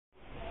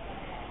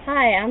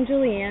Hi, I'm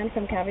Julianne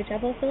from Calvary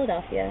Chapel of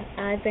Philadelphia.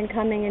 I've been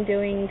coming and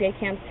doing day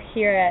camps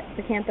here at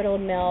the camp at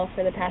Old Mill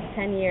for the past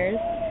 10 years.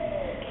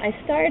 I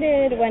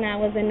started when I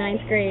was in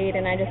 9th grade,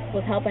 and I just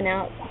was helping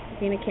out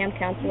being a camp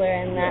counselor,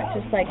 and that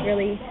just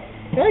really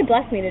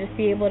blessed me to just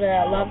be able to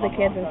love the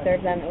kids and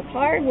serve them. It was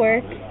hard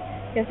work.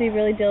 You have to be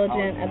really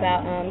diligent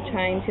about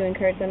trying to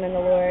encourage them in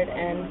the Lord,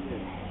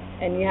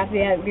 and you have to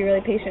be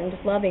really patient and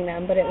just loving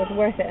them, but it was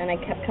worth it, and I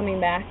kept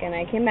coming back, and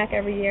I came back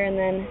every year, and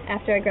then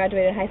after I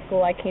graduated high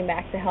school, I came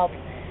back to help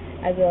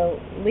as a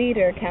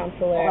leader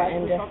counselor,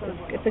 and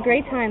it's a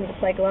great time,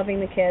 just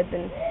loving the kids,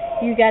 and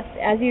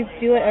as you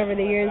do it over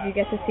the years, you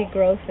get to see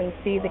growth and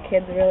see the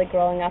kids really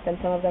growing up, and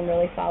some of them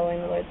really following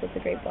the Lord, so it's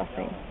a great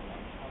blessing.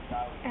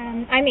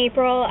 I'm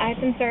April.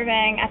 I've been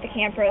serving at the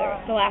camp for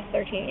the last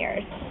 13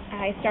 years.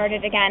 I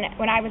started again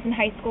when I was in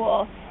high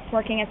school,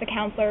 working as a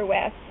counselor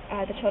with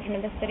the children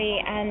of the city,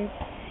 and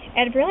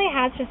it really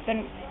has just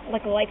been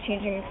like a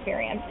life-changing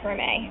experience for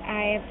me.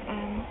 I've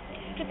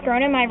just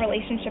grown in my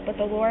relationship with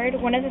the Lord.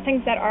 One of the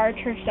things that our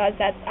church does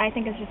that I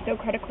think is just so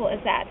critical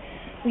is that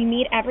we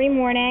meet every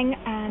morning.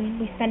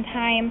 We spend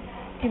time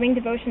doing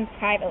devotions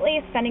privately,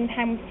 spending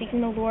time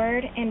seeking the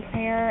Lord in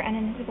prayer and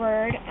in His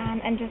Word,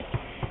 and just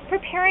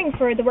preparing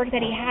for the work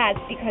that He has,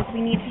 because we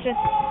need to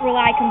just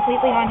rely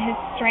completely on His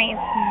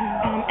strength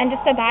and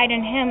just abide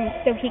in Him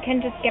so He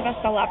can just give us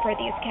the love for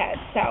these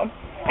kids. So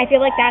I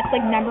feel like that's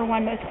number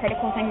one most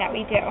critical thing that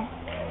we do.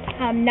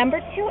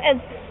 Number two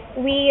is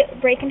we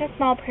break into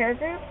small prayer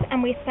groups and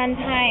we spend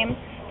time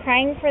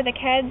praying for the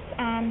kids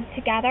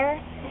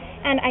together.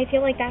 And I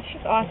feel like that's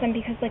just awesome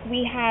because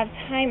we have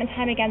time and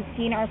time again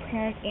seen our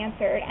prayers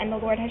answered, and the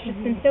Lord has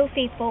just been so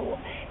faithful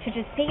to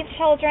just save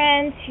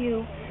children,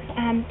 to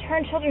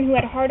turn children who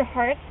had hard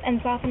hearts and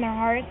soften their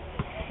hearts,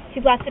 to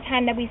bless the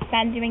time that we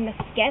spend doing the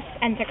skits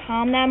and to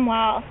calm them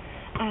while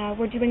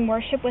we're doing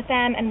worship with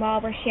them and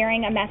while we're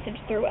sharing a message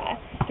through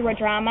a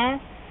drama.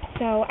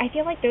 So I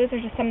feel like those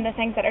are just some of the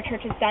things that our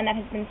church has done that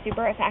has been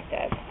super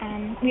effective.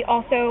 We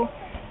also,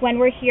 when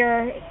we're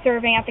here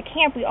serving at the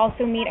camp, we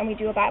also meet and we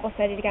do a Bible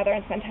study together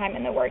and spend time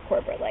in the Word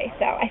corporately.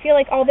 So I feel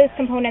like all those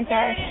components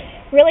are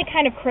really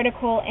kind of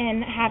critical in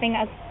having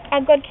a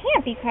good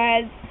camp,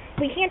 because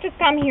we can't just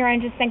come here and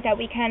just think that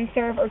we can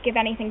serve or give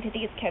anything to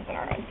these kids in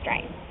our own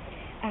strength.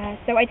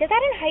 So I did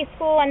that in high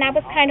school, and that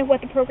was kind of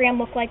what the program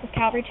looked like with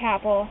Calvary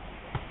Chapel.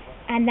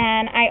 And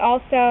then I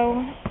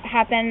also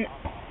have been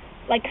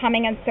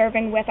coming and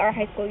serving with our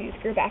high school youth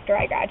group after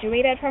I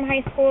graduated from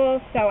high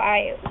school. So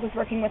I was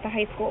working with the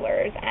high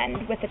schoolers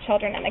and with the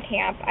children in the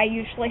camp. I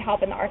usually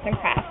help in the arts and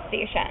crafts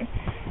station.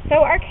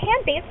 So our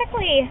camp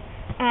basically,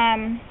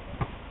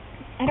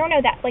 I don't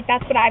know, that's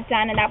what I've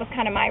done, and that was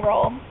kind of my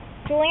role.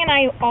 Julie and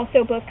I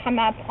also both come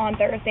up on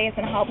Thursdays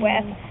and help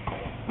with.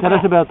 Tell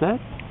us about that.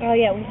 Oh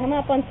yeah, we come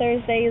up on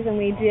Thursdays and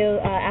we do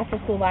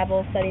after-school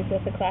Bible studies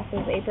with the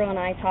classes. April and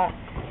I taught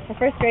a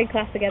first grade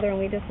class together, and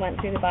we just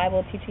went through the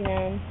Bible, teaching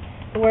them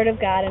the Word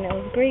of God, and it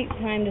was a great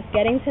time just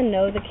getting to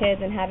know the kids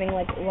and having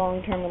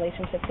long-term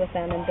relationships with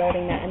them and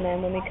building that. And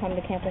then when we come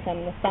to camp with them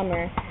in the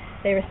summer,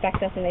 they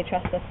respect us and they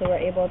trust us, so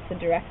we're able to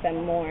direct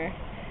them more.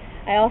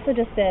 I also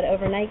just did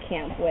overnight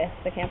camp with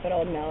the camp at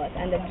Old Mill at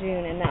the end of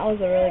June, and that was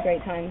a really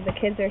great time. The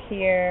kids are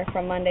here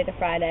from Monday to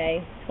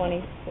Friday,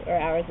 24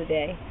 hours a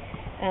day,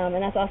 and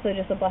that's also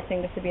just a blessing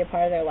just to be a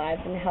part of their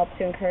lives and help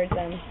to encourage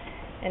them.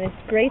 And it's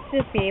great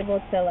to just be able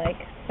to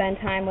spend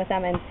time with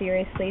them and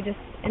seriously just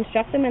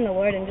instruct them in the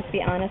Lord and just be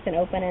honest and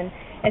open. And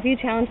if you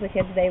challenge the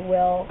kids, they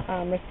will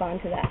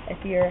respond to that. If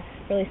you're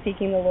really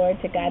seeking the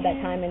Lord to guide that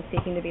time and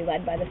seeking to be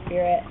led by the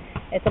Spirit,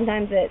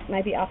 sometimes it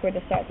might be awkward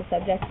to start the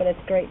subject, but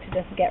it's great to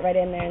just get right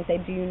in there and say,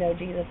 do you know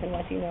Jesus and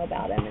what do you know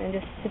about Him? And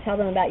just to tell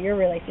them about your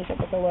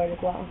relationship with the Lord as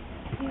well.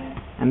 Yeah.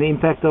 And the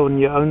impact on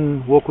your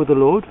own walk with the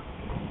Lord?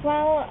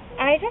 Well,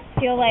 I just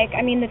feel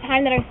the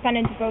time that I've spent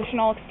in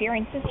devotional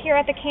experiences here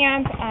at the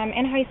camp,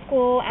 in high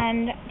school,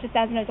 and just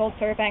as an adult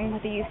serving with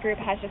the youth group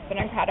has just been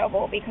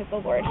incredible, because the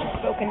Lord has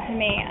spoken to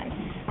me,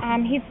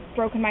 and He's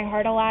broken my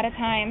heart a lot of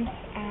times.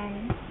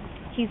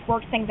 He's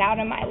worked things out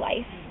in my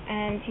life,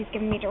 and He's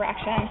given me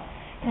direction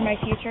for my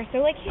future.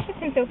 So, He's just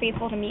been so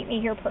faithful to meet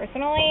me here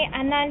personally,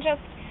 and then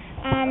just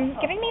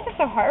giving me just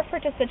a heart for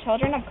just the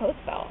children of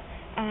Coatesville,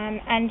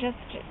 and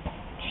just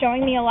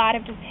showing me a lot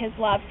of just His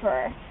love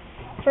for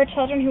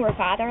children who are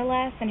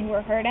fatherless and who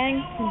are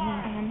hurting.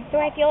 So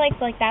I feel like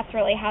that's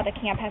really how the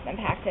camp has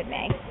impacted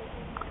me.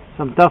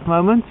 Some tough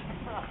moments?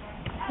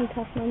 Some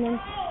tough moments?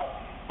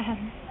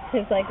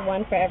 There's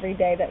one for every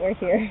day that we're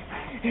here.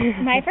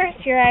 My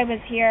first year I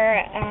was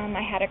here,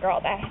 I had a girl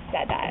that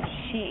said that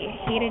she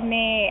hated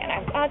me and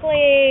I was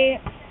ugly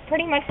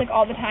pretty much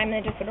all the time,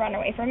 and they just would run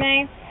away from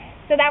me.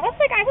 So that was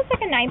I was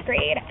in 9th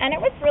grade, and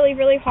it was really,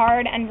 really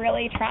hard and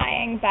really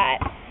trying,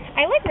 but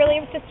I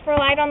really just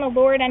relied on the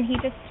Lord, and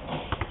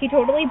He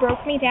totally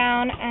broke me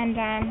down, and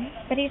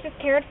but He just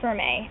cared for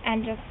me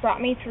and just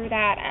brought me through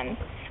that. And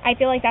I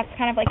feel like that's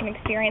kind of an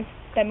experience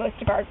that most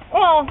of our,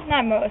 well,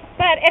 not most,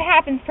 but it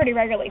happens pretty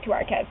regularly to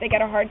our kids. They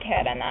get a hard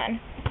kid and then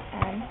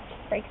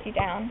breaks you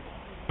down.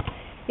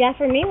 Yeah,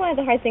 for me, one of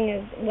the hard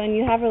things is when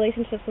you have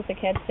relationships with the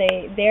kids,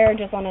 they're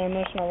just on an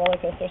emotional roller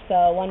coaster.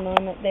 So one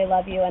moment they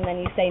love you, and then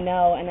you say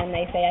no, and then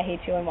they say I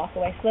hate you and walk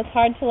away. So it's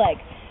hard to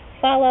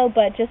follow,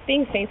 but just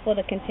being faithful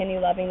to continue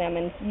loving them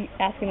and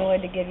asking the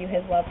Lord to give you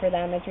His love for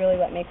them is really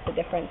what makes the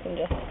difference. And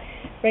just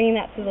bringing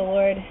that to the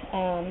Lord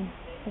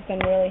has been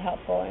really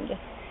helpful, and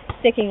just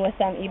sticking with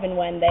them even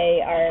when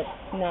they are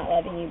not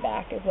loving you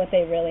back is what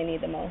they really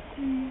need the most.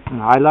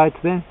 Highlights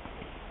then?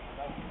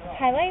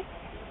 Highlights?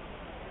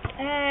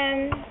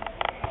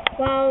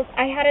 Well,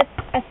 I had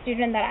a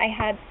student that I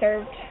had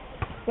served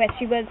with.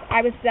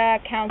 I was the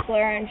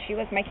counselor, and she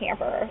was my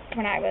camper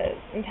when I was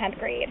in 10th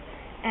grade.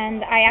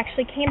 And I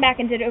actually came back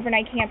and did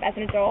overnight camp as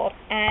an adult,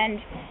 and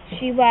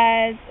she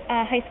was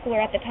a high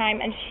schooler at the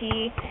time, and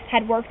she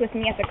had worked with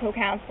me as a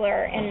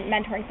co-counselor in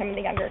mentoring some of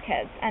the younger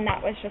kids, and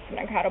that was just an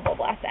incredible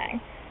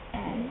blessing.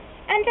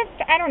 And just,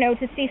 I don't know,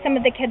 to see some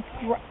of the kids,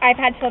 I've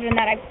had children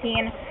that I've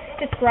seen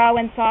just grow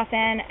and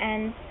soften,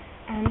 and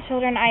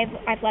children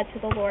I've led to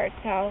the Lord,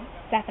 so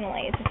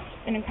definitely it's just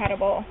an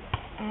incredible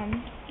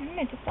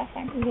just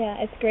blessing. Yeah,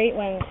 it's great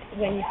when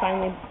you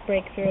finally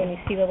break through and you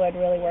see the Lord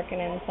really working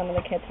in some of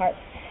the kids' hearts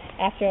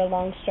after a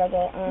long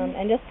struggle.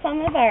 And just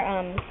some of our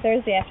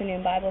Thursday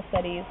afternoon Bible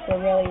studies were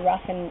really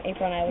rough, and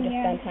April and I would just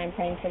spend time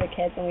praying for the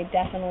kids, and we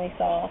definitely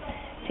saw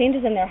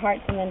changes in their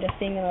hearts, and then just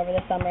seeing them over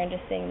the summer and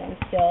just seeing them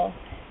still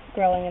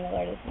growing in the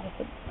Lord is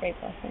just a great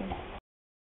blessing.